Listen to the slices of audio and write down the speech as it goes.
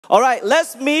All right,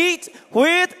 let's meet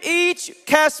with each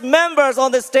cast members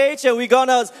on the stage, and we're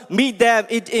gonna meet them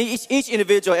each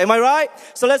individual. Am I right?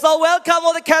 So let's all welcome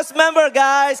all the cast members,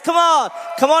 guys. Come on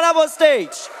up on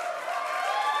stage.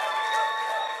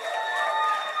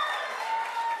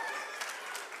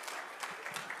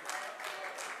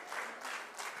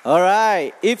 All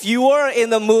right, if you were in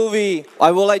the movie,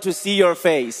 I would like to see your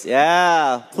face.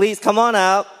 Yeah, please come on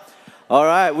out. All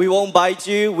right, we won't bite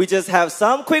you. We just have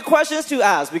some quick questions to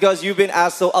ask because you've been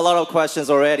asked a lot of questions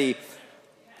already.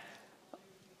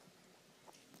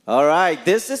 All right,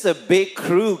 this is a big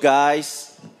crew,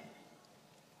 guys.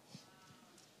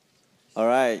 All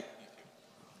right.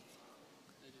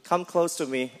 Come close to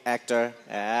me, actor.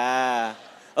 Yeah.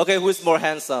 Okay, who's more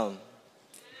handsome?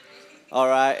 All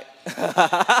right.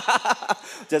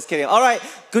 Just kidding. All right,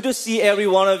 good to see every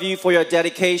one of you for your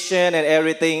dedication and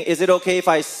everything. Is it okay if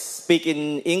I speak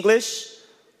in English?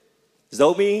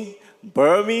 Zomi,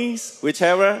 Burmese,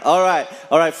 whichever. All right.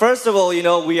 First of all,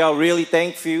 we are really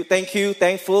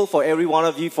thankful for every one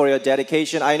of you for your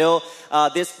dedication. I know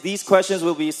these questions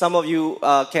will be, some of you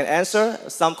can answer.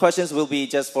 Some questions will be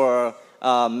just for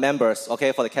members,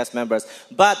 okay, for the cast members.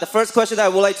 But the first question that I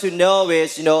would like to know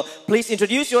is, please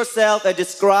introduce yourself and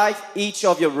describe each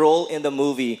of your role in the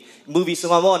movie. Movie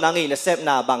sunga mo nangi na sep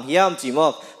na bang hiam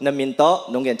jimok na minto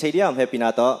nonggen chediam happy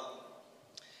na to.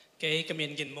 Kay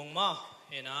kamin gin mong mo,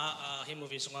 hi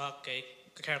movie sunga kay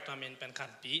character min pen kan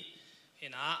pi,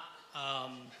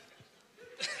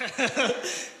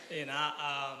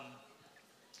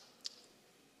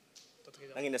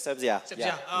 nangi na sep ya,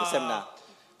 na sep na.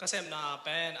 Kasem na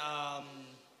pen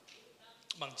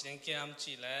bang cheng kiam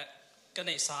chi le kan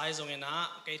nei sai zong ina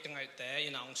kai tengai te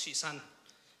ina ong si san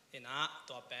ina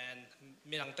to pen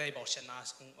mirang tai bo chen na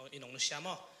inong sia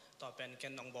mo to pen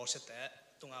ken nong bo se te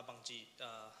tunga bang chi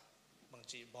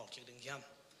bo ki ding yam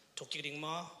thok ki ding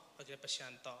mo age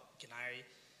pasien to kinai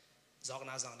zok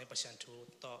na zang ne pasien tu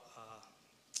to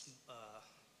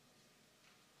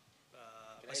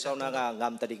pasien na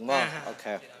ngam ta ding mo.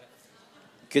 Okay.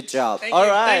 Good job. Thank all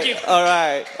you. right. Thank you.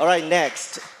 All right.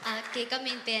 Next. Kay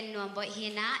kami pen nuam boy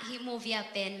hina hi movie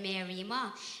pen Mary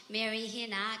mo. Mary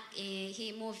hina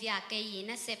hi movie kay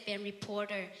hina se pen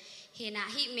reporter hina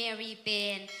hi Mary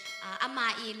pen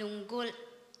ama ilunggul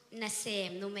na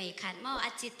sem no may kan mo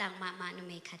at sitang mama no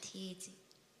may katiji.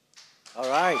 All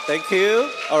right. Thank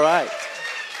you. All right.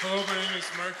 Hello, my name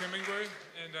is Mark Hemingway,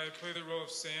 and I play the role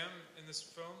of Sam in this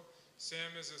film.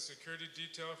 Sam is a security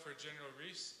detail for General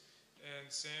Reese.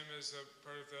 And Sam is a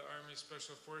part of the Army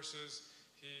Special Forces.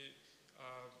 He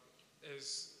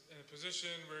is in a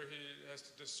position where he has to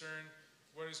discern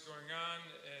what is going on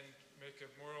and make a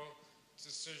moral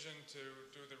decision to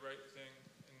do the right thing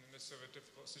in the midst of a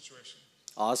difficult situation.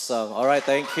 Awesome. All right,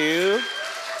 thank you.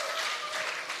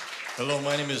 Hello,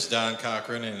 my name is Don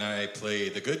Cochran, and I play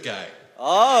the good guy.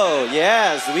 Oh,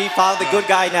 yes, we found the good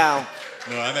guy now.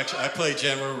 No, I play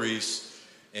General Reese.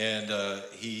 And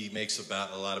he makes a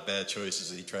lot of bad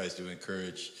choices. He tries to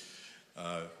encourage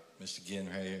Mr. Ginn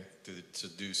right here to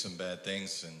do some bad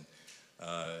things,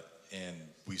 and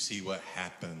we see what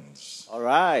happens. All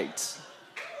right.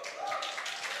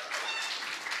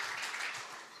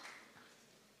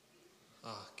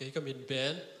 Kay kamin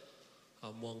ben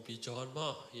mong pi John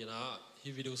ma hi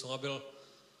video song abil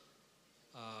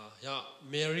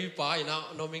Mary pa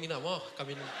noming ina mo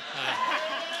kamin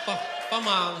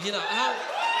pamang hina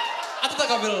Ato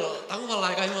tak kabil tang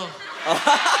malai kai mo.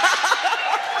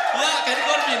 Ya, kai ni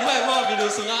kon pin mai mo video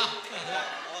sunga.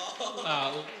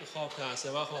 Khop na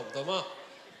se ma khop to mo.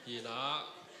 Hina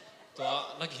to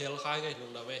nak hel khai ngai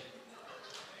lung da me.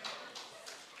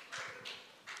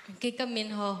 Kay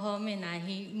kamin ho me na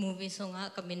hi movie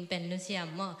sunga kamin pen nu siam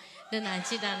mo. Dan an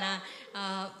chi dana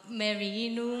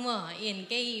Mary nu mo in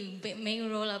kay main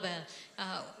role about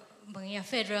bang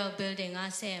federal building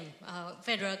asem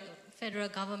federal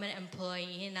government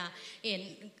employee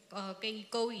in cái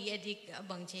câu ý edik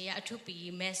bằng chế ya thu pi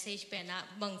message pe na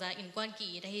bằng za in quan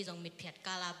ki da hi jong mit phet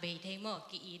kala be thei mo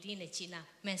ki i di ne china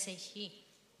message hi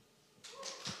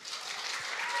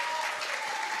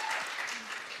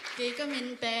cái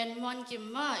kamin pen mon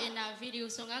kim ma in a video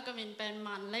songa kamin pen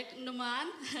man lek numan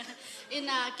in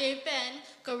a cái pen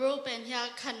ka ro pen ya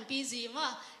khan busy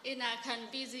ma in a khan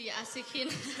busy asikin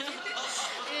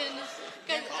in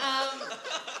kan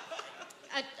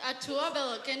at tour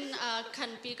bel ken khan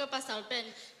pi ka pasal pen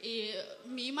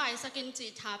mi mai sakin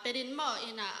chi tha pedin mo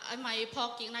in a mai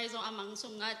phok king nai zong amang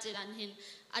sunga chiran hin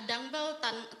adang bel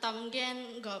tam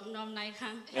gen gom nom nai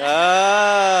khang.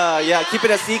 Yeah, keep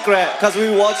it a secret because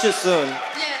we watch it soon.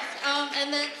 Yes,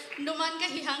 and then numan ka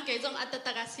hihang kay zong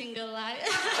atataga single lai.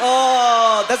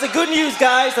 Oh, that's a good news,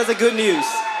 guys. That's a good news.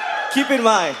 Keep in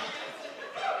mind.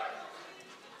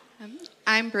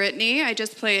 I'm Brittany. I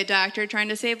just play a doctor trying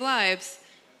to save lives.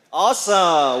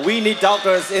 Awesome. We need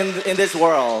doctors in this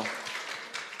world.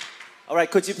 All right,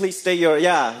 could you please state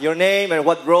your name and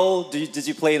what role did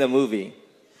you play in the movie?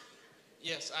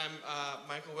 Yes, I'm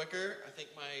Michael Wicker. I think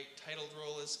my titled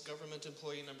role is government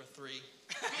employee number 3.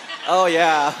 Oh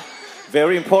yeah,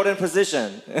 very important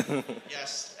position.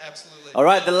 Yes, absolutely. All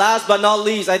right, the last but not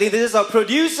least, I think this is our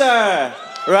producer,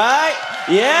 right?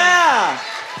 Yeah.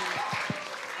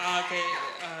 Okay,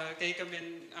 kay kami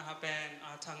pen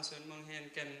thang sun mong hen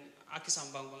ken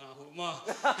akisambang bang hu mo.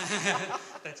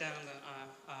 Ta chang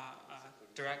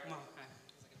direct mo.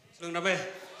 Lung na ba?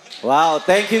 Wow,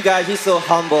 thank you guys. He's so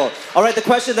humble. All right, the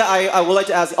question that I would like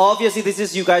to ask, obviously this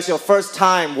is you guys your first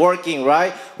time working,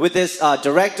 right? With this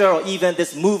director or even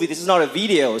this movie. This is not a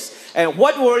videos. And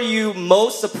what were you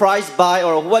most surprised by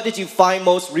or what did you find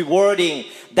most rewarding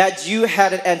that you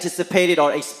hadn't anticipated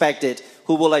or expected?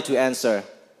 Who would like to answer?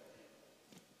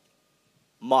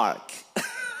 Mark.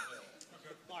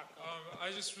 I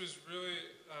just was really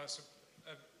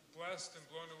blessed and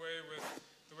blown away with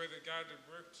the way that God had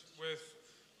worked with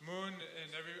Moon and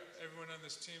everyone on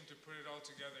this team to put it all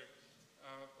together.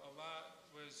 A lot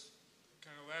was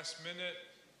kind of last minute.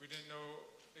 We didn't know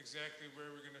exactly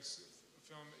where we were going to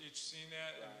film each scene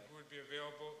at and who would be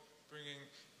available. Bringing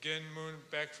Gin Moon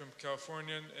back from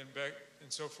California and back and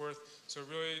so forth. So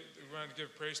really, we wanted to give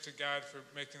praise to God for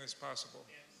making this possible.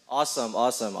 Awesome,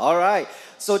 awesome. All right.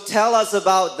 So tell us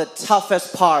about the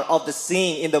toughest part of the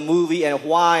scene in the movie and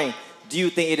why do you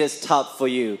think it is tough for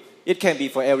you? It can be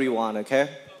for everyone, okay?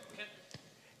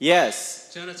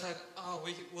 Yes. Jonathan,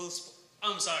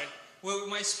 I'm sorry. We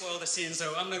might spoil the scene,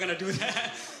 so I'm not going to do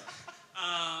that.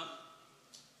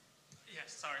 Yes,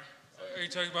 sorry. Are you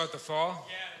talking about the fall?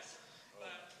 Yes.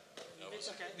 It's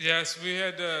okay. Yes, we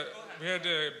had to.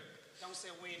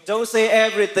 Don't say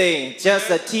everything, just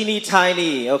a teeny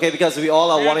tiny, okay? Because we all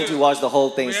are wanting to watch the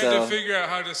whole thing. We had to figure out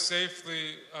how to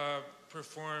safely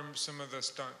perform some of the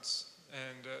stunts,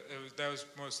 and that was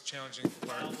the most challenging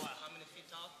part. How many feet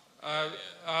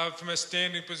tall? From a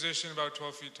standing position, about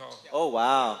 12 feet tall. Oh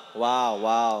wow, wow,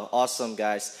 wow! Awesome,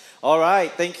 guys. All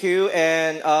right, thank you.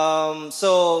 And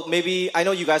so maybe I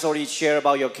know you guys already shared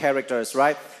about your characters,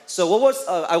 right? So what was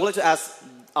I would like to ask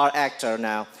our actor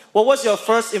now. What was your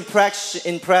first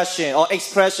impression or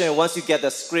expression once you get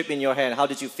the script in your hand? How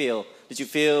did you feel? Did you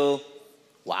feel,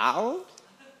 wow?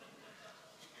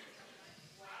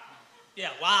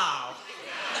 Yeah, wow.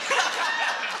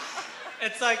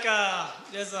 It's like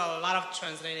there's a lot of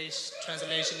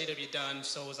translation need to be done,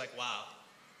 so it was like, wow.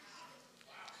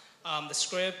 The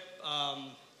script,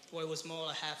 well, it was more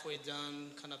like halfway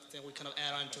done, kind of thing. We kind of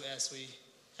add on to as we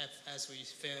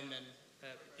film and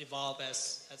evolve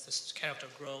as the character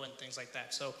grow and things like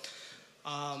that. So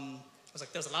I was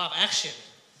like, there's a lot of action.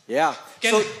 Yeah.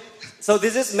 So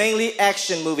this is mainly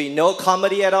action movie, no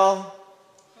comedy at all?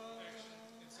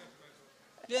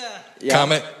 Yeah.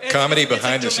 Comedy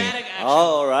behind the scene.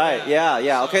 Oh, right.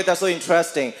 Yeah. Okay, that's so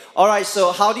interesting. All right,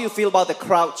 so how do you feel about the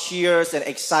crowd cheers and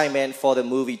excitement for the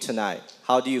movie tonight?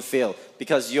 How do you feel?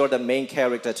 Because you're the main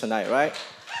character tonight, right?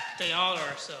 They all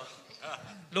are, so.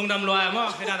 Lung dam loa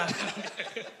mo, hindi na.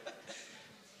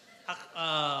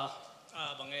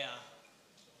 Bangaya.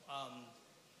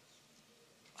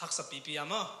 Hak sa pipi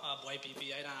mo, boy pipi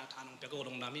ay na tanong pego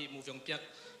lung nami moving piak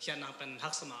hian na pen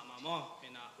hak sa mama mo,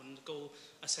 ina kun go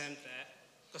ascend that,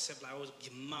 ko se bla was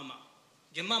gimama.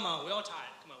 Gimama we all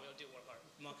tired, come on we all do work hard.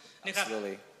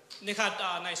 Absolutely. Nikat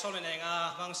nai sol ne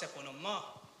nga bang se ponom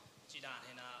mo. Jidan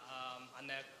ina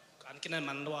anek an kinan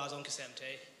man lo azong kisem te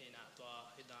ina to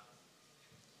ina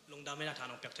lung dam na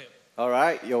tanong piak te. All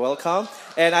right, you're welcome.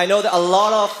 And I know that a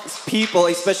lot of people,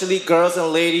 especially girls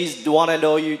and ladies, want to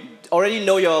know you already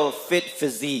know your fit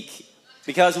physique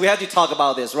because we have to talk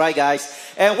about this, right, guys?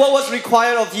 And what was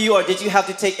required of you, or did you have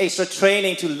to take extra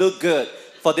training to look good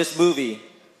for this movie?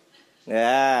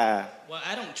 Yeah. Well,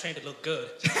 I don't train to look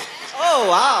good. Oh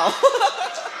wow.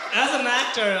 As an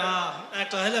actor,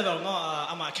 hello mo,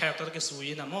 I'm a character ke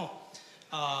sui na mo.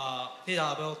 Hi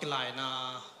da bo kilai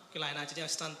na chỉ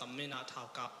stand tầm mình na thao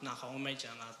cặp na không mấy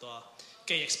chẳng là tua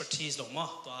cái expertise lo mo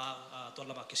tua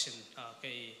làm cái sin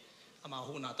cái ama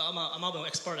hu na tua ama bên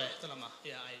expert đấy tua làm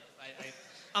yeah I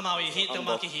ama we hit tua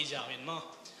mà cái hi giáo in mo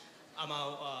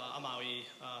ama we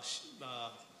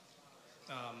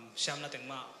sham na tiếng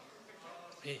ma.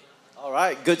 All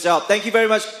right, good job. Thank you very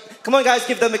much. Come on, guys,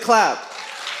 give them a clap.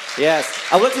 Yes,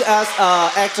 I would like to ask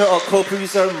actor or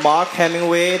co-producer Mark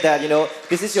Hemingway that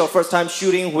this is your first time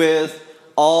shooting with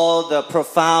all the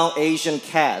profound Asian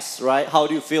cast, right? How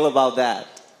do you feel about that?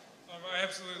 I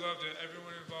absolutely loved it.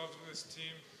 Everyone involved in this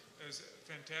team is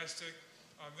fantastic.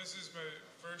 This is my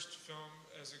first film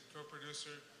as a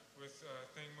co-producer with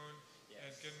Thang Moon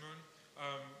and Gin Moon.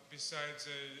 Besides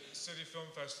a city film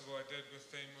festival I did with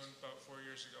Thang Moon about 4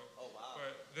 years ago. Oh, wow.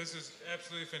 But this is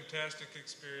absolutely fantastic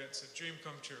experience, a dream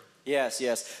come true. Yes,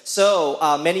 yes. So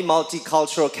many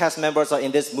multicultural cast members are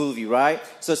in this movie, right?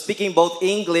 So speaking both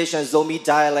English and Zomi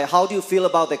dialect, how do you feel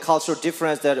about the cultural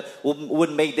difference that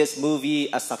would make this movie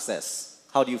a success?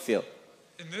 How do you feel?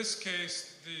 In this case,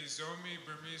 the Zomi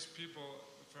Burmese people,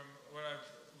 from what I've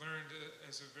learned,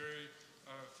 is a very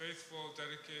faithful,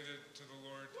 dedicated to the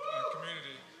Lord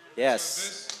community. Yes.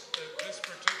 So this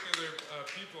particular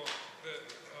people that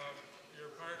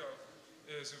you're part of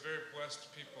is a very blessed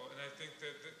people, and I think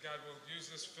that God will use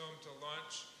this film to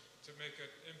launch, to make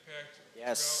an impact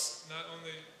throughout not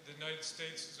only the United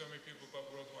States Zomi people, but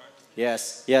worldwide. Yes,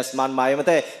 yes, man, my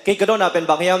mate. Kay kadona pen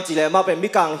bangyam chile ma pen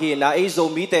mikang hi na a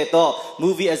Zomi te to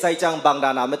movie asai chang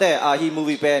bangdana mate hi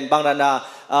movie pen bangdana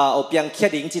o piang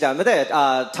kheding chi da mate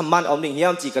thaman omning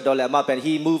hiam chi kadole ma pen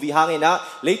hi movie hang ina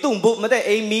leitung bu mate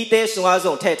a mi te sunga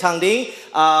song the thang ding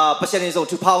passion song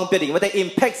tu paung peding mate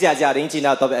impact ja ja ding chi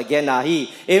na to again na hi.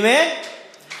 Amen.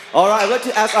 All right, I'd like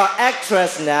to ask our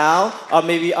actress now, or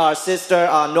maybe our sister,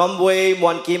 Nomway,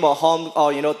 Mon Kim, or Hom,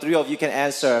 or three of you can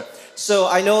answer. So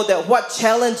I know that what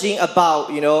challenging about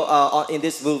in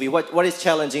this movie? What is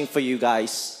challenging for you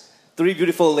guys? Three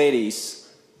beautiful ladies.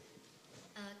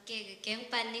 เก่ง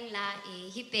ปันนิ่งละ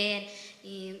ที่เป็น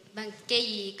บางเกี่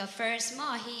ยกับ first มอ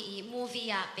ที่ movie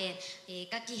อ่ะเป็น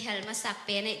ก็กี่เฮลมาสักเ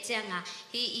ป็นไอ้เจ้าอ่ะ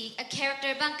ที่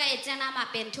character บางก็ไอ้เจ้าน่ะมา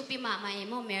เป็นทุกปีมา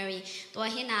โม Mary ตัว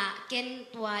ที่น่ะเก่ง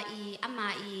ตัวอามา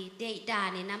เดดา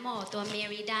นี่นะโมตัว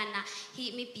Mary ด้านน่ะที่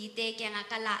มีปีเตแกง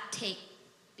ก็ละ take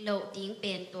โลดิ้งเ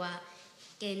ป็นตัว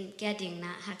เก่งแกดิ้งน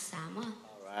ะหักษาโม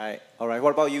All right.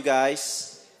 What about you guys?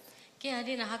 แก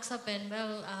ดิ้งนะหักษาเป็นแบบ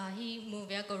ที่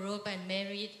movie ก็ role เป็น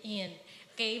married in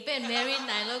เกย์เป็น married ไ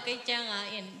หนแล้วก็จัง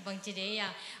in บางทีเดีย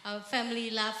family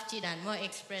love จีดันว่า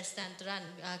express ดันตรัน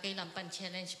เกย์ลำปัน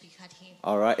challenge ปีขัดหิน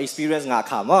All right. Experience งา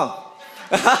ขำอ่ะ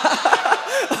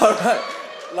All right.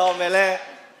 รอไม่เล่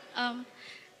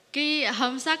กี่ห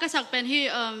ำซักก็สักเป็นที่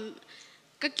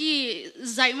ก็กี่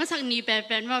ใจมาสักนี้เ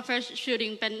ป็นว่า first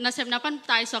shooting เป็นน่าเสียนับปัน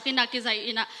ตายสกินนักกี่ใจ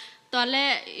อินะตอนแร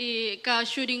กก็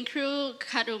shooting crew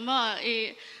ขาดูมา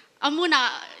อามุน่ะ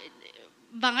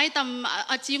บางไอ้ต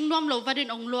ำจิ้มร่วมโลวัดิน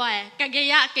องลอยกะเกี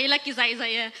ยเกลักกี่ใจ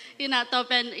อินะต่อเ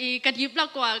ป็นกัดยิบลัก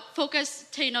กว่า focus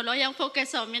เทนอลยัง focus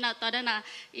สมินะตอนนั้นนะ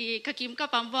กัดกิมก็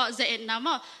ปั๊มว่าเจนนะ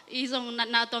มั้งทรง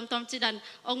นาตอมจีดัน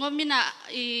องมินะ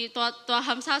ตัวห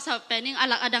ำซาสับเป็นยังอ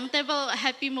ลักอดังเทเบิล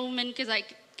happy moment กี่ใจ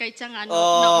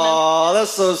Oh,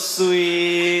 that's so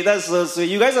sweet. That's so sweet.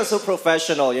 You guys are so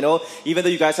professional, Even though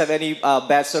you guys have any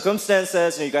bad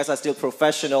circumstances, you guys are still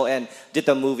professional and did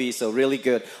the movie, so really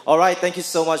good. All right, thank you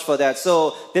so much for that. So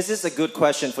this is a good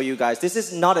question for you guys. This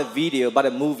is not a video, but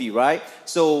a movie, right?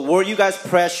 So were you guys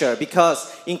pressured? Because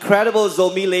incredible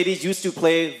Zomi ladies used to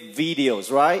play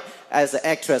videos, right? As an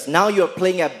actress. Now you're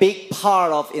playing a big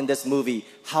part in this movie.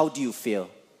 How do you feel?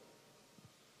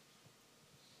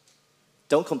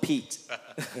 Don't compete.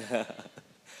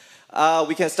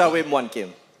 We can start with Mon Kim.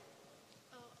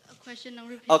 Question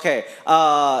Okay.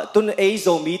 Tun a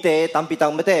Zomi te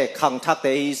tampitang mate kang Thak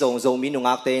te Zomi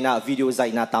nungak te na video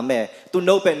zai na tame. Tun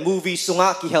no pen movie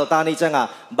sunga ki helta ni changa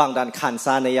bangdan khan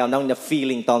sa ne yaw nang na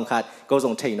feeling tong khat ko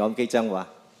zong thei nom ke chang wa.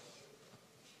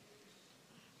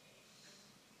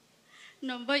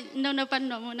 Nom boy no pan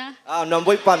no mo na. Nom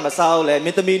boy pan ma sao le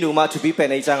mitami nu ma to be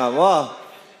pen ai changa wa.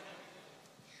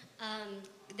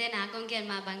 เดน่ากงเกณฑ์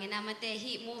มาบางเงินมาเตะ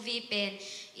ฮีมูวี่เป็น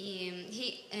ฮี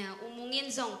มุงิน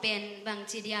ส่งเป็นบาง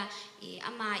ทีเดียอ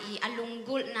ามาอลุง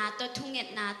กุลนาโตทุ่งเงิน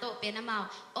นาโตเป็นอามา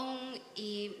อง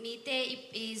มีเต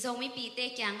ส่งมีปีเต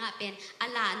แกงเป็นอา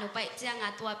ลาหนูไปเจียง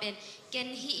ตัวเป็นเกณ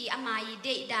ฑ์ฮีอามาเด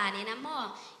ดานี่นะมอ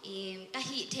ก็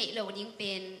ฮีเทโลดิ้งเ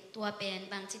ป็นตัวเป็น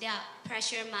บางทีเดีย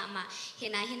pressure มาเห็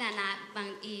นนะบาง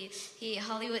ฮี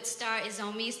Hollywood star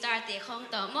Zomi star เตะของ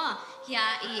ต่อมอ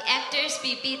ฮีactors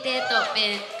ปีเตโตเป็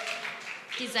น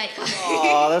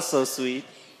Oh, that's so sweet.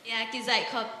 Yeah, kizai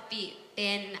kopiเป็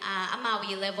นอามา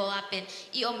วี level up เป็น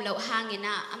อมโลหางน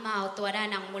ะอามาตัวด้า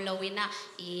นังมุลวินะ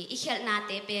เขลนาเ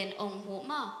ตเป็นองหู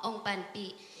มอองปันปี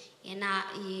นะ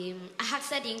หัก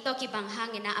สดิ่งตัวกีบังหา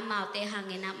งนะอามาเตหา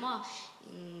งนะมอ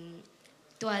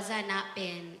ตัวจานะเป็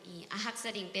นหักส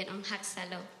ดิ่งเป็นองหักส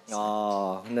โล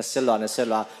Oh,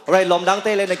 nasilwa. Alright, lom dang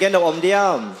te len again of om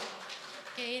diam.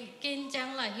 กินจัง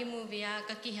ละฮิมูเวีย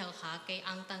ก็ ki hel kha ke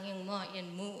ang tang yung mo in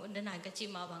mu dana ka chi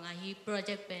ma banga hi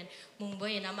project pen mung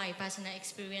boy na mai personal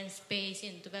experience space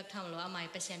in to back tham lo amai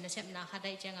pasien na sep na kha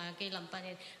dai changa ke lampan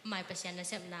mai pasien na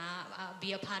sep na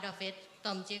be a part of it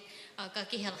tom chik ka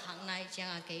ki hel khang nai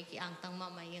changa ke ki ang tang ma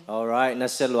mai yang All right, na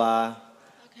selwa.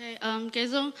 Okay, cái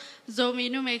Zomi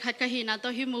nu mấy khách cái hình nào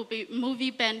tôi hi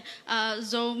movie pen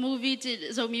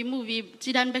Zomi movie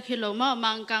chỉ đan bạch hiểu mà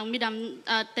mang càng mi đam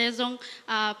tế giống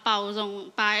bảo giống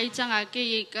bài chẳng à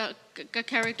cái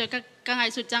character cái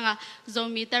ngày suốt chẳng à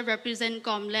Zomi ta represent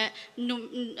com lệ nu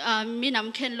mi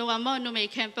nắm khen lo mà nu mấy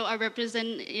khen pel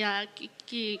represent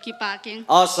cái parking.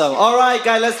 Awesome. All right,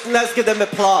 guys, let's give them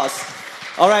applause.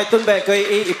 Alright, tuần bè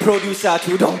cái producer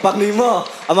chủ động bằng lý mò,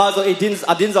 mà rồi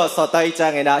adin rồi sọt tay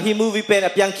chang ấy na, he movie pen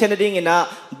áp yang Kennedy ấy na,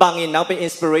 bằng in nang pen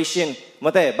inspiration,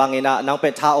 mà thế bằng in na nang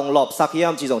pen tha ông lọp sắc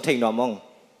hiam chỉ dùng thình nó mong.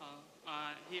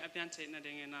 He áp yang chết na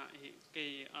đeng ấy na,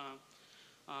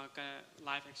 cái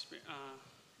life experience,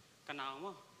 cái nào mà,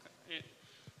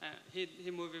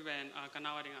 he movie pen cái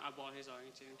nào đeng abol he rồi,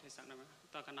 chỉ thấy sắc na mà,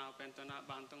 ta cái nào pen ta na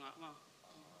ban tung á mà,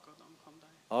 có tóm không tay.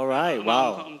 All right,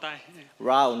 wow.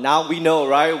 Wow, now we know,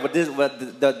 right, what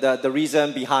the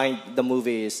reason behind the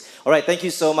movie is. All right, thank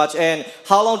you so much. And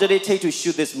how long did it take to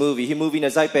shoot this movie? He movie na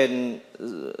zai pen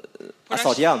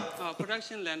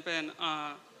production land pen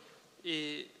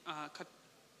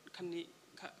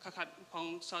khat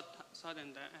phong shot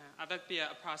and other peer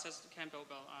process campbell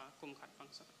kum khat phong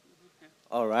shot.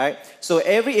 All right. So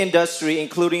every industry,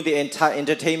 including the entire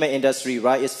entertainment industry,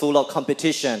 right, is full of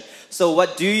competition. So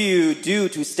what do you do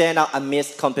to stand out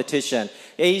amidst competition?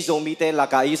 Zomi te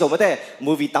laka Zomi te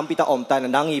movie tampita om ta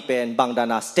nang ipen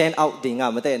bangdana stand out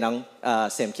dinga mate nang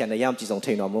sem kian yam chi song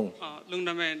thei no mung. Lung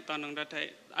da men ta nang da thai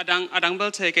adang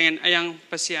bel thei ken ayang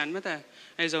pasian mate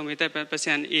Zomi te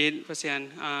pasian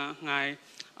ngai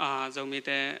Zomi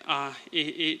te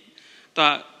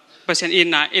ta pasien in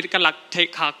na it kalak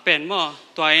take hak pen mo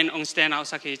to in on stand out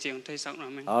sakhi chung thai sak na.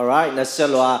 All right, na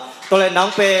selwa to le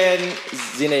nang pen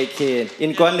zine kin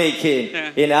in kwan nei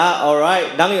kin ina. All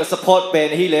right, nang yo support pen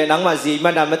hi le nang ma zi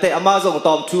man da mate ama zong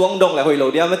tom chuang dong la hoi lo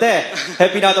dia mate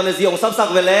happy na to ne zi ong sam sak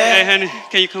ve le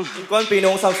can you come in kwan pi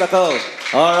nong sam sak.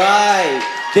 All right,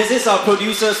 this is our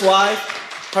producer's wife.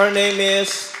 Her name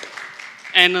is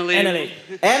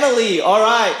Annalie. All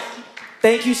right.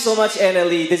 Thank you so much,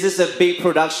 Annalie. This is a big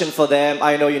production for them.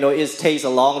 I know, it takes a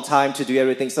long time to do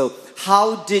everything. So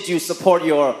how did you support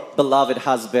your beloved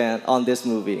husband on this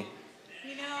movie?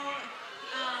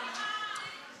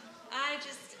 I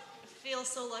just feel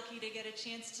so lucky to get a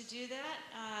chance to do that.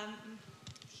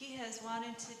 He has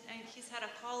he's had a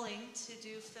calling to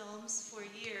do films for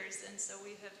years, and so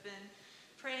we have been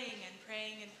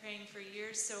praying for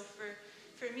years. So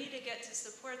for me to get to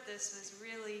support this was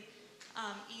really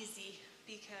easy,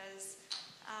 because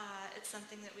it's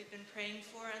something that we've been praying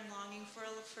for and longing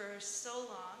for so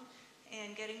long,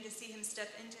 and getting to see him step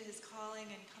into his calling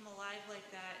and come alive like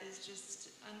that is just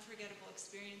unforgettable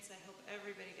experience. I hope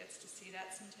everybody gets to see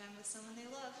that sometime with someone they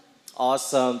love.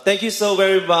 Awesome. Thank you so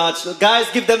very much. Guys,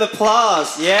 give them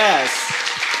applause. Yes.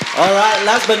 All right,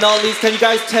 last but not least, can you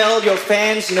guys tell your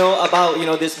fans, about,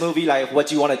 this movie, like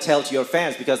what you want to tell to your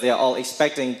fans, because they are all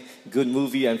expecting good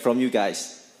movie and from you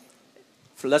guys.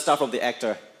 Let's start from the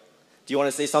actor. Do you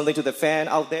want to say something to the fan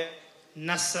out there?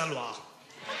 Nasalwa.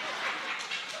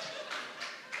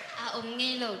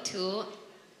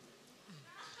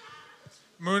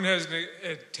 Moon has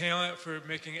a talent for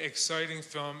making exciting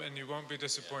film, and you won't be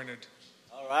disappointed.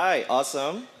 All right,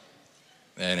 awesome.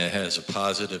 And it has a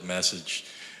positive message.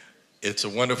 It's a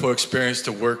wonderful experience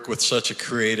to work with such a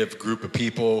creative group of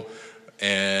people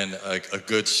and a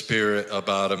good spirit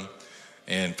about them,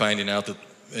 and finding out that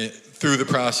through the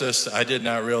process, I did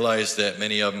not realize that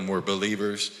many of them were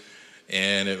believers,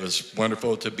 and it was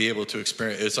wonderful to be able to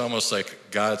experience. It's almost like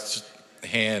God's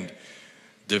hand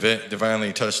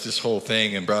divinely touched this whole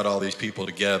thing and brought all these people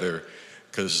together,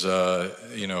 because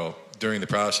during the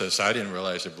process, I didn't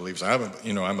realize they're believers.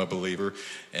 I'm a believer,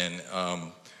 and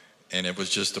it was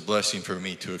just a blessing for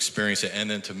me to experience it,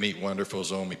 and then to meet wonderful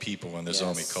Zomi people in the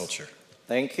Zomi culture.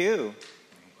 Thank you.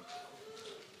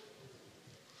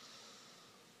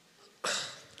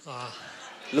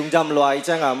 Lung jam loài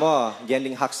chăng à mo gen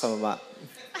ding hak sama ma.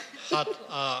 Hat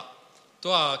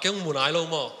tua keng munai lo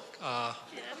mo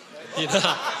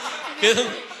hina keng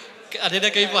adina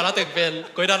kei para tek ben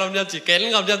koi da nam jan chỉ ken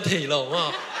ngam jan thi lo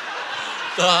mo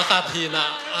tua khat hina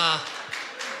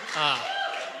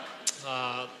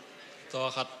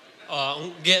tua khat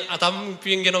gen atam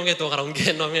ping gen ong gen tua khat ong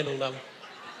gen nom gen ong nam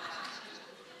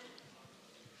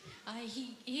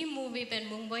he movie เป็น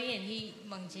มุงบ่เห็น he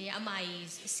บางทีอามาย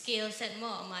skill set บ่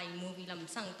อามาย movie ล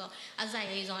ำสั่งต่ออาศัย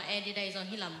ไอ้จอน edit ไอ้จอน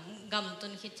ที่ลำกำต้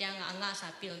นคิดจังอ่างาสา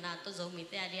ปิลนาตัวโซมี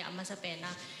แต่เดียอามาสเปนน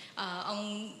ะอ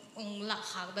งหลัก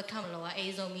ขาแบบทำแล้วว่าไอ้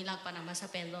โซมีหลักปานอามาส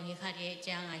เปนจงที่ขาด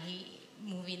จังอ่ะ he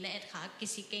movie เน็ตขากิ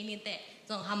สิเกนี่แต่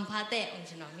จงฮัมพาแต่อง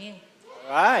ชนะเมียง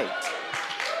right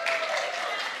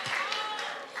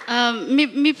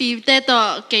มีปีเตต่อ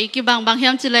เกี่ยวบางเฮีย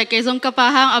มจิเลเกี่ยวกับป้า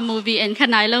ห้างมูวี่เอ็นข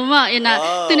นาดแล้วว่า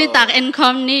ตุนิตักเอ็นคอ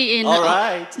มนี่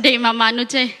เดมานุ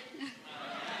เจ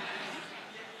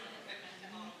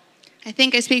I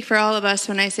think I speak for all of us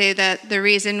when I say that the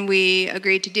reason we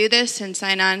agreed to do this and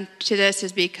sign on to this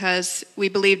is because we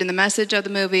believed in the message of the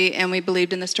movie and we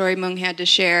believed in the story Mung had to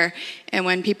share. And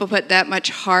when people put that much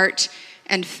heart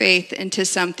and faith into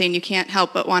something, you can't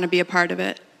help but want to be a part of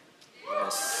it.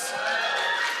 Yes.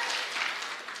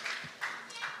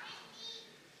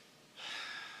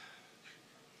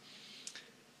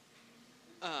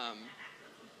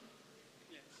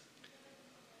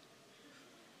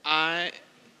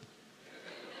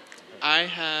 I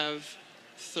have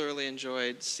thoroughly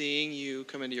enjoyed seeing you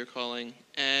come into your calling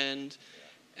and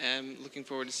am looking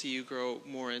forward to see you grow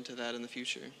more into that in the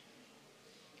future.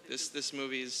 This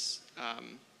movie is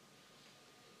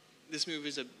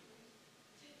a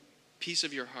piece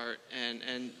of your heart,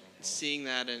 and seeing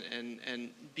that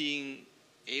and being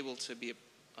able to be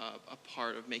a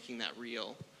part of making that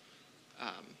real.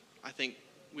 I think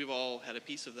we've all had a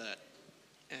piece of that,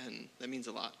 and that means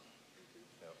a lot.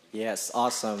 Yes,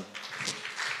 awesome.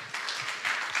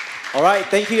 All right,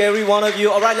 thank you every one of you.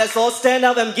 All right, let's all stand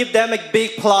up and give them a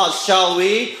big applause, shall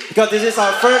we? Because this is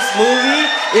our first movie.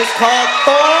 It's called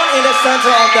Thorn in the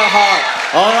Center of the Heart.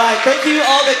 All right, thank you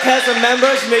all the cast and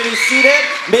members. You may be seated.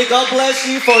 May God bless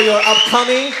you for your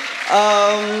upcoming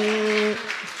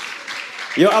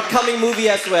movie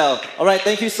as well. All right,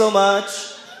 thank you so much.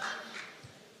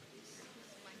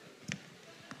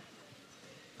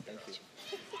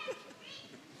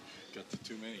 Got the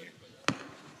too many.